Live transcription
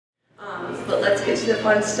let's get to the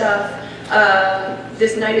fun stuff.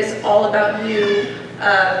 This night is all about you.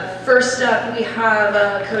 First up, we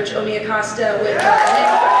have Coach Omi Acosta with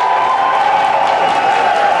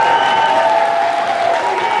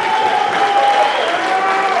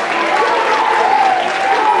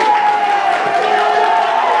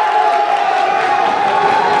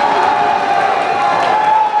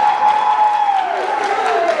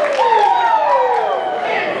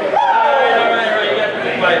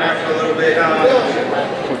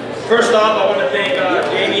First off, I want to thank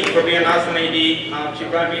Jamie for being an awesome AD. She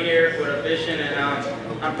brought me here with a vision, and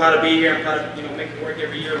I'm proud to be here. I'm proud of make it work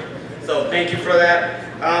every year. So thank you for that.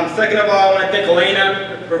 Second of all, I want to thank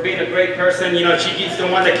Elena for being a great person. You know, she's the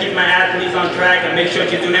one that keeps my athletes on track and make sure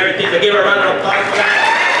she's doing everything. So give her a round of applause for that.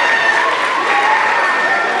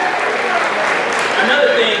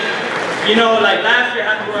 Another thing, you know, like last year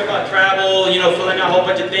I had to worry about travel, you know, filling out a whole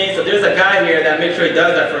bunch of things. So there's a guy here that makes sure he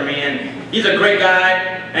does that for me, and he's a great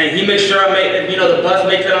guy. And he makes sure I make, you know, the bus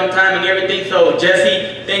makes it on time and everything. So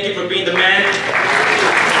Jesse, thank you for being the man.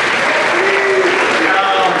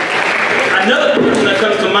 Another person that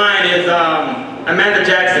comes to mind is Amanda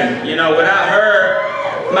Jackson. You know, without her,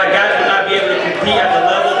 my guys would not be able to compete at the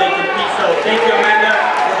level they compete. So thank you, Amanda,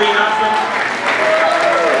 for being awesome.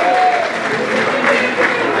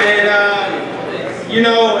 And you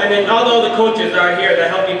know, and then all the other coaches are here that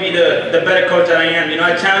help me be the better coach that I am. You know,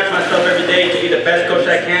 I challenge myself every day to be the best coach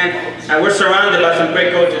I can, and we're surrounded by some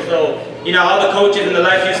great coaches. So, you know, all the coaches and the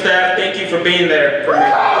LifeU staff, thank you for being there for me.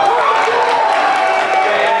 And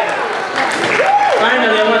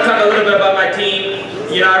finally, I want to talk a little bit about my team.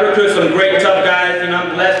 You know, I recruit some great, tough guys. You know,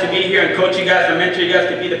 I'm blessed to be here and coach you guys and mentor you guys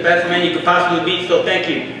to be the best man you could possibly be. So, thank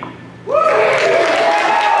you.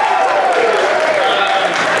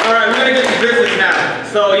 Alright, we're going to get to business now.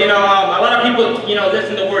 So, you know, a lot of people, you know,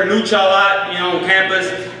 listen to the word lucha a lot, you know, on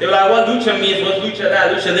campus. They're like, what lucha means, what's lucha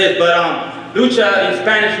that, lucha this. But lucha in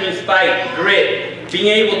Spanish means fight, grit,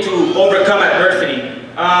 being able to overcome adversity.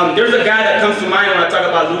 There's a guy that comes to mind when I talk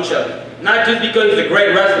about lucha. Not just because he's a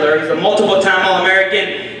great wrestler, he's a multiple-time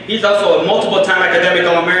All-American. He's also a multiple-time academic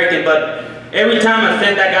All-American, but every time I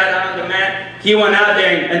sent that guy down on the mat, he went out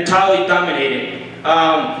there and totally dominated.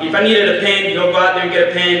 If I needed a pin, he'll go out there and get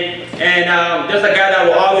a pin. And there's a guy that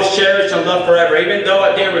will always cherish and love forever. Even though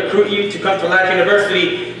I didn't recruit you to come to LifeU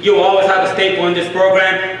University, you will always have a staple in this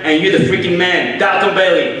program, and you're the freaking man, Dalton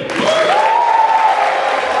Bailey.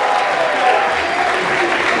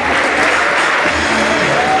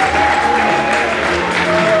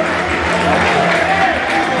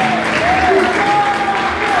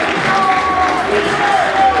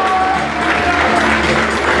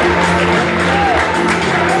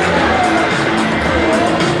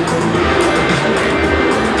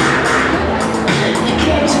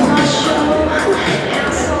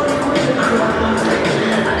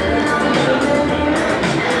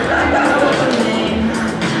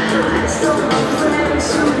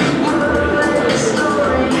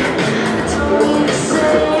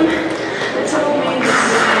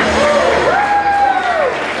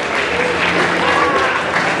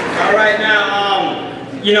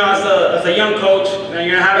 You know, as a young coach, you're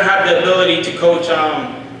going to have the ability to coach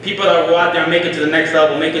people that go out there and make it to the next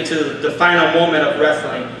level, make it to the final moment of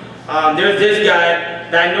wrestling. There's this guy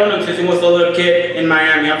that I've known him since he was a little kid in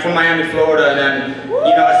Miami. I'm from Miami, Florida, and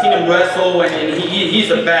you know, I've seen him wrestle, and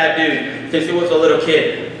he's a bad dude since he was a little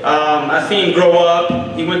kid. I've seen him grow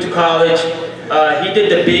up. He went to college. He did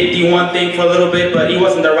the big D1 thing for a little bit, but he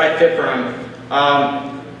wasn't the right fit for him.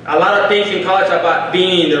 A lot of things in college about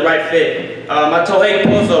being the right fit. I told, hey,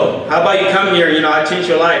 Pozo, how about you come here? You know, I changed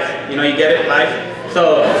your life. You know, you get it, life.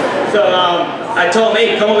 So I told him,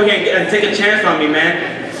 hey, come over here and take a chance on me,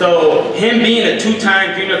 man. So him being a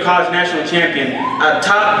two-time junior college national champion, a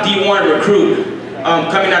top D1 recruit,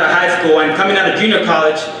 coming out of high school and coming out of junior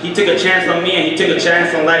college, he took a chance on me and he took a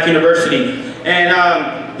chance on LifeU University. And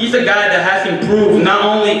he's a guy that has improved not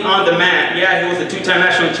only on the mat. Yeah, he was a two-time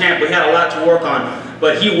national champ, but he had a lot to work on.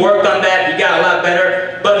 But he worked on that, he got a lot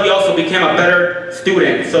better, but he also became a better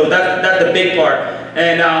student. So that's the big part.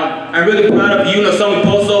 And I'm really proud of you, Nozomi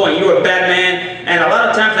Pozo, and you're a bad man. And a lot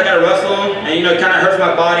of times I gotta wrestle him, and you know, it kind of hurts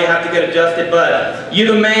my body, I have to get adjusted. But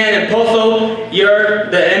you're the man, and Pozo, you're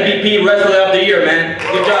the MVP Wrestler of the Year, man.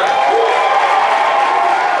 Good job.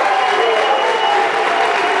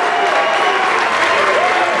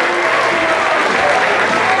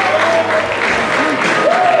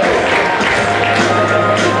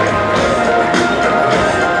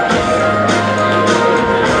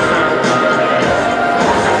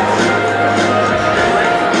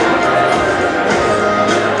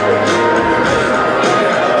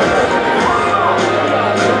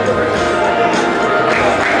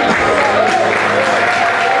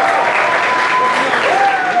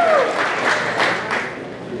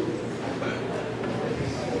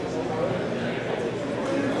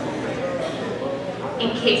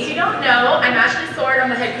 don't know, I'm Ashley Sword.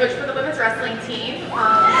 I'm the head coach for the women's wrestling team. And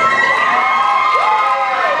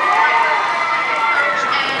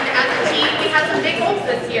as a team, we had some big goals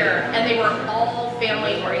this year, and they were all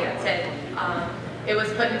family oriented. It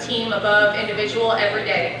was putting team above individual every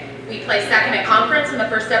day. We placed second at conference in the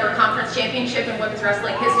first ever conference championship in women's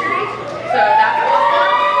wrestling history. So that's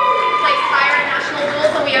awesome. We placed higher in national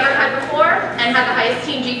duels than we ever had before, and had the highest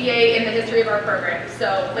team GPA in the history of our program.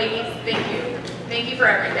 So ladies, thank you. Thank you for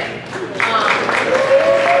everything.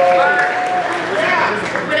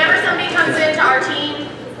 Whenever somebody comes into our team,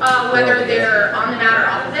 whether they're on the mat or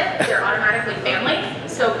off of it, they're automatically family.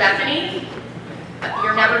 So Bethany,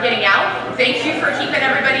 you're never getting out. Thank you for keeping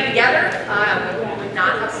everybody together. We would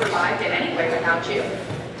not have survived in any way without you,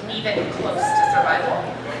 even close to survival.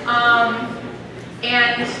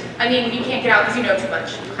 And I mean, you can't get out because you know too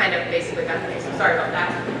much, kind of basically Bethany, so sorry about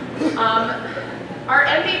that. Our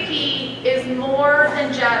MVP is more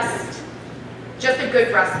than just a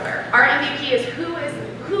good wrestler. Our MVP is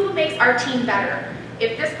who makes our team better.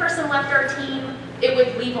 If this person left our team, it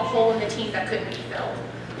would leave a hole in the team that couldn't be filled.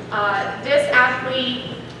 This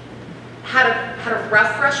athlete had a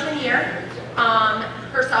rough freshman year.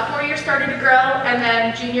 Her sophomore year started to grow, and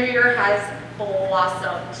then junior year has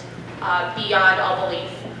blossomed beyond all belief.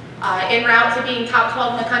 En route to being top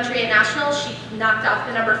 12 in the country at nationals, she knocked off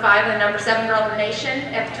the number 5 and the number 7 girl in the nation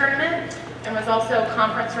at the tournament, and was also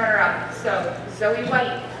conference runner-up. So, Zoe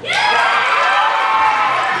White. Yeah!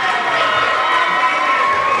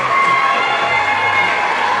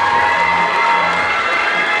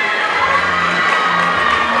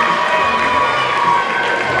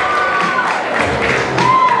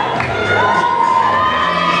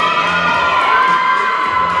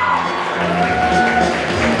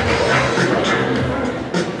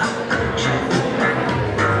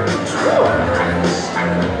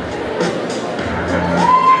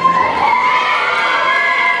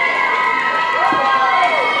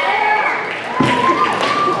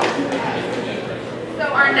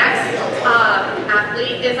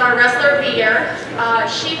 Is our wrestler of the year.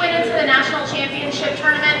 She went into the national championship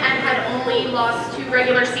tournament and had only lost 2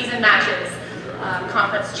 regular season matches.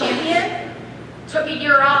 Conference champion, took a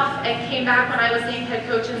year off and came back when I was named head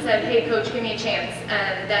coach and said, hey coach, give me a chance,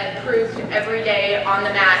 and then proved every day on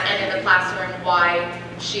the mat and in the classroom why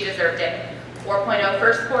she deserved it. 4.0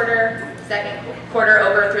 first quarter, second quarter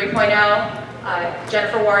over 3.0.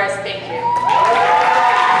 Jennifer Juarez, thank you.